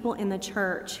different people in the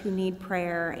church who need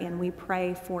prayer, and we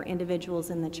pray for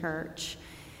individuals in the church.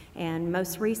 And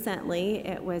most recently,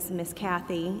 it was Miss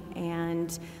Kathy,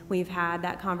 and we've had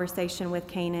that conversation with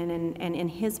Canaan, and in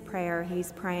his prayer,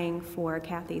 he's praying for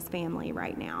Kathy's family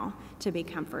right now to be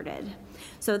comforted.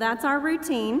 So that's our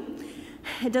routine.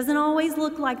 It doesn't always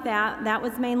look like that. That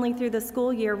was mainly through the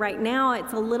school year. Right now,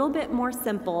 it's a little bit more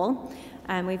simple.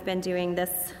 We've been doing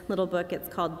this little book. It's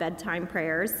called Bedtime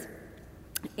Prayers,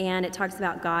 and it talks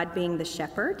about God being the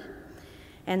shepherd.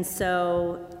 And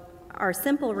so our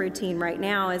simple routine right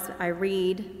now is I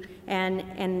read, and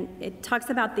it talks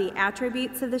about the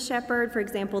attributes of the shepherd. For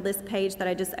example, this page that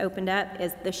I just opened up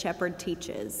is The Shepherd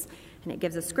Teaches, and it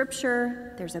gives a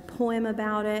scripture, there's a poem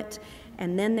about it,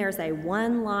 and then there's a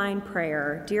one-line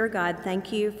prayer. Dear God,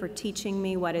 thank you for teaching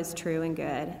me what is true and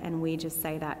good, and we just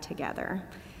say that together.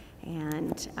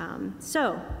 And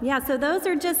so those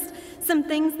are just some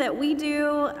things that we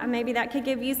do. Maybe that could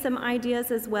give you some ideas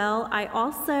as well. I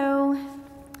also,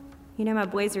 my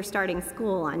boys are starting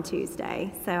school on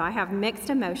Tuesday, so I have mixed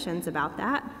emotions about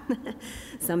that.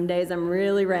 Some days I'm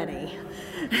really ready.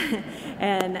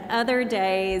 And other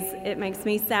days it makes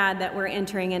me sad that we're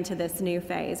entering into this new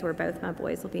phase where both my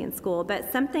boys will be in school.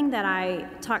 But something that I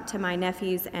talked to my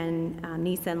nephews and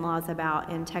niece-in-laws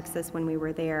about in Texas when we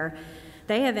were there,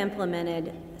 they have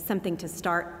implemented something to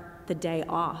start the day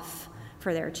off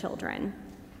for their children.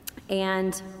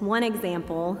 And one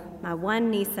example, my one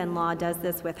niece-in-law does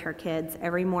this with her kids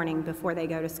every morning before they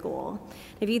go to school.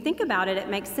 If you think about it, it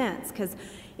makes sense, because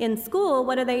in school,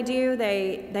 what do?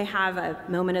 They have a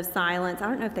moment of silence. I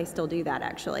don't know if they still do that,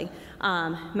 actually.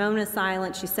 Moment of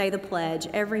silence, you say the pledge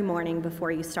every morning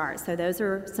before you start. So those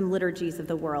are some liturgies of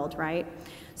the world, right?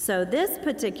 So this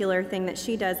particular thing that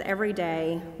she does every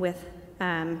day with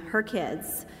her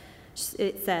kids,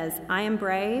 it says, I am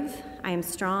brave, I am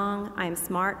strong, I am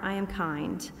smart, I am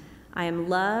kind. I am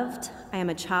loved, I am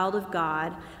a child of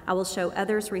God. I will show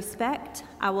others respect,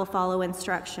 I will follow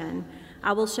instruction.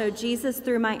 I will show Jesus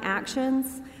through my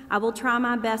actions. I will try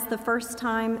my best the first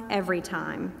time, every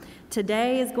time.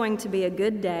 Today is going to be a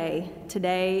good day.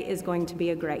 Today is going to be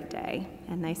a great day.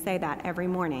 And they say that every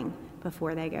morning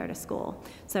before they go to school.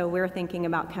 So we're thinking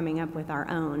about coming up with our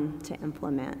own to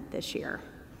implement this year.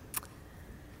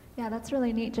 Yeah, that's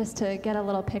really neat just to get a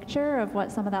little picture of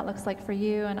what some of that looks like for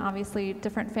you. And obviously,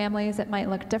 different families, it might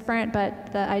look different,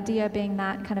 but the idea being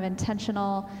that kind of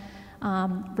intentional,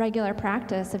 regular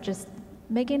practice of just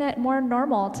making it more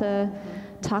normal to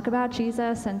talk about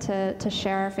Jesus and to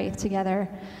share our faith together.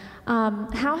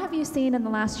 How have you seen in the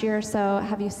last year or so,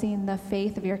 have you seen the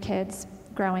faith of your kids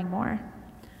growing more?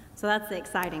 So that's the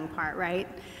exciting part, right?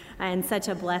 And such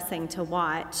a blessing to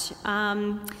watch.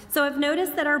 So I've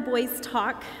noticed that our boys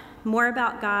talk more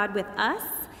about God with us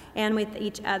and with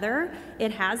each other.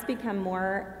 It has become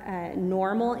more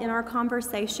normal in our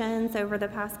conversations over the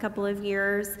past couple of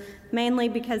years, mainly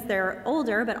because they're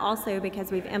older, but also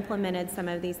because we've implemented some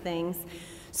of these things.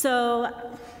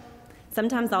 So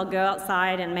sometimes I'll go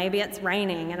outside and maybe it's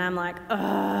raining and I'm like,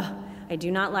 ugh, I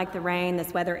do not like the rain.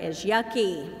 This weather is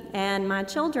yucky. And my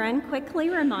children quickly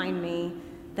remind me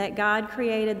that God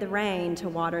created the rain to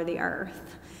water the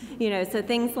earth. So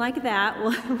things like that.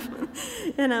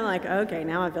 And I'm like, okay,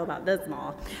 now I feel about this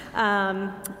small.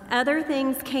 Other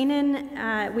things,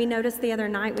 Canaan, we noticed the other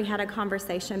night we had a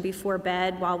conversation before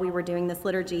bed while we were doing this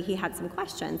liturgy. He had some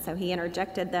questions, so he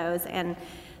interjected those. And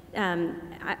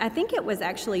I think it was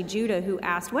actually Judah who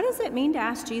asked, what does it mean to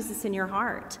ask Jesus in your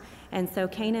heart? And so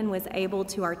Canaan was able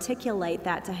to articulate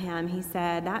that to him. He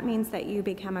said, that means that you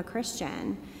become a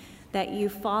Christian, that you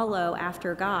follow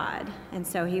after God. And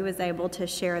so he was able to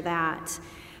share that.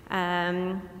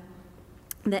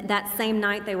 That same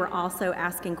night, they were also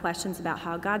asking questions about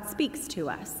how God speaks to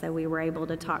us. So we were able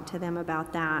to talk to them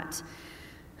about that.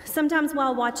 Sometimes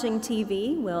while watching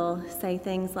TV, we'll say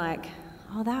things like,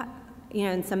 oh, that,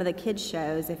 in some of the kids'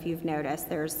 shows, if you've noticed,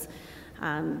 there's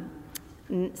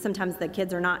sometimes the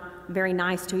kids are not very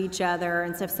nice to each other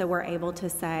and stuff. So we're able to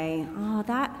say, oh,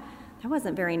 that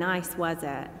wasn't very nice, was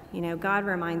it? God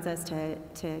reminds us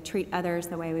to treat others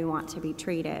the way we want to be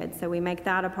treated. So we make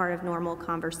that a part of normal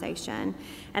conversation.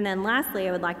 And then lastly,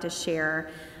 I would like to share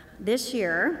this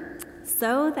year,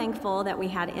 so thankful that we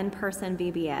had in-person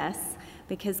VBS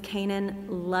because Canaan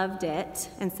loved it,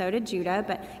 and so did Judah,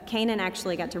 but Canaan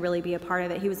actually got to really be a part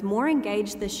of it. He was more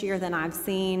engaged this year than I've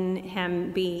seen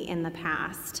him be in the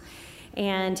past.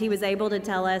 And he was able to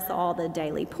tell us all the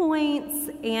daily points.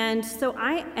 And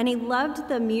he loved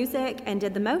the music and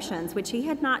did the motions, which he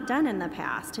had not done in the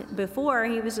past. Before,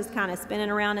 he was just kind of spinning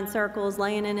around in circles,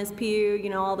 laying in his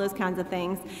pew, all those kinds of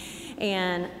things.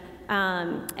 And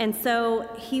so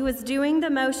he was doing the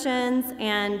motions,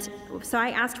 and so I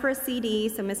asked for a CD,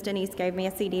 so Miss Denise gave me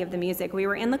a CD of the music. We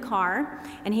were in the car,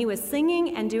 and he was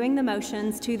singing and doing the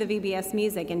motions to the VBS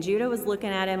music, and Judah was looking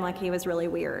at him like he was really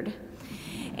weird.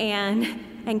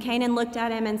 And Canaan looked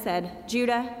at him and said,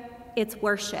 Judah, it's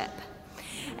worship.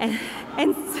 And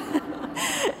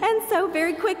so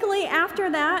very quickly after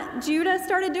that, Judah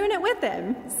started doing it with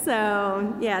him.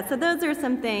 So those are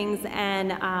some things.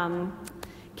 And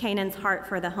Canaan's heart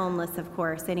for the homeless, of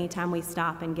course. Anytime we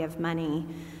stop and give money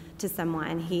to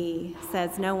someone, he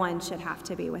says no one should have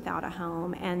to be without a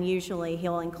home. And usually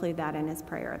he'll include that in his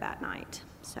prayer that night.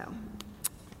 So,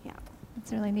 yeah.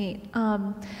 That's really neat.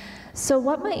 So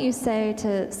what might you say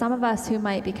to some of us who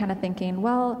might be kind of thinking,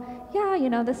 well,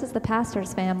 yeah, this is the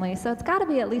pastor's family, so it's got to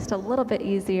be at least a little bit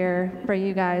easier for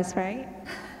you guys, right?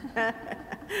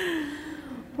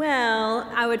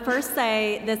 Well, I would first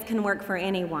say this can work for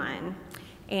anyone.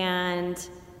 And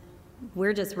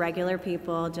we're just regular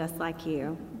people just like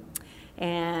you.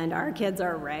 And our kids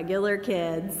are regular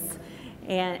kids.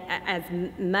 And as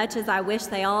much as I wish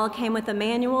they all came with a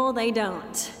manual, they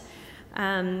don't.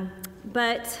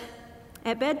 But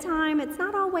at bedtime, it's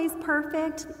not always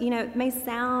perfect. It may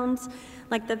sound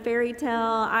like the fairy tale.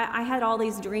 I had all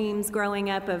these dreams growing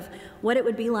up of what it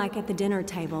would be like at the dinner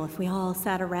table if we all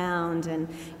sat around and,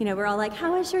 we're all like,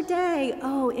 how was your day?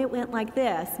 Oh, it went like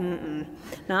this.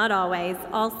 Not always.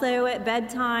 Also at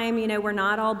bedtime, we're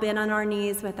not all bent on our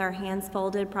knees with our hands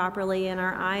folded properly and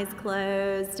our eyes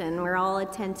closed and we're all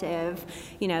attentive.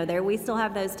 We still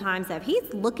have those times of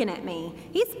he's looking at me,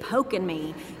 he's poking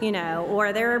me,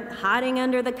 or they're hiding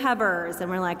under the covers and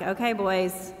we're like, okay,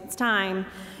 boys, it's time.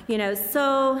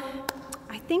 So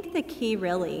I think the key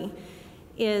really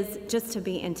is just to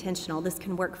be intentional. This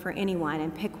can work for anyone,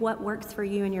 and pick what works for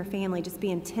you and your family. Just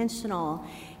be intentional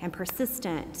and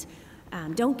persistent.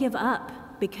 Don't give up,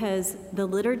 because the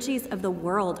liturgies of the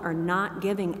world are not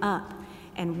giving up,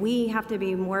 and we have to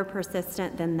be more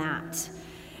persistent than that.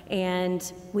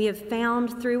 And we have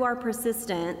found through our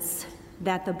persistence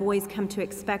that the boys come to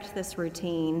expect this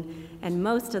routine, and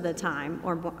most of the time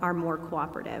are more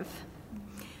cooperative.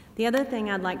 The other thing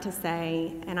I'd like to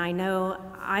say, and I know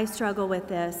I struggle with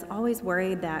this, always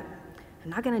worried that I'm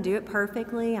not going to do it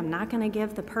perfectly, I'm not going to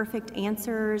give the perfect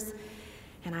answers.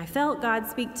 And I felt God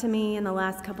speak to me in the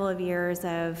last couple of years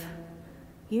of,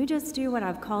 you just do what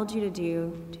I've called you to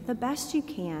do the best you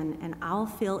can, and I'll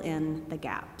fill in the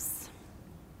gaps.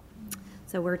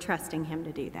 So we're trusting him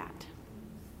to do that.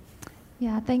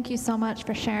 Yeah, thank you so much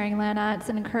for sharing, Lana. It's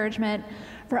an encouragement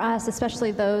for us,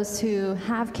 especially those who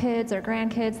have kids or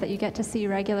grandkids that you get to see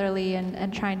regularly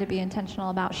and trying to be intentional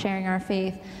about sharing our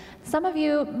faith. Some of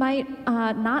you might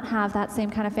not have that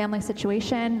same kind of family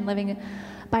situation, living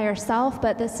by yourself,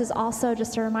 but this is also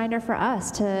just a reminder for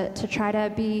us to try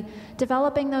to be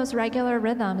developing those regular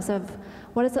rhythms of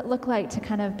what does it look like to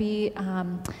kind of be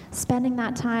spending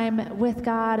that time with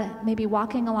God, maybe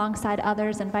walking alongside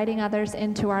others, inviting others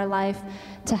into our life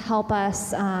to help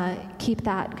us keep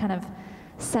that kind of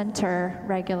center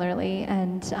regularly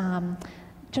and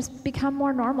just become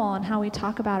more normal in how we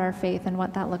talk about our faith and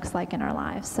what that looks like in our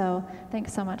lives. So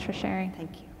thanks so much for sharing.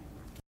 Thank you.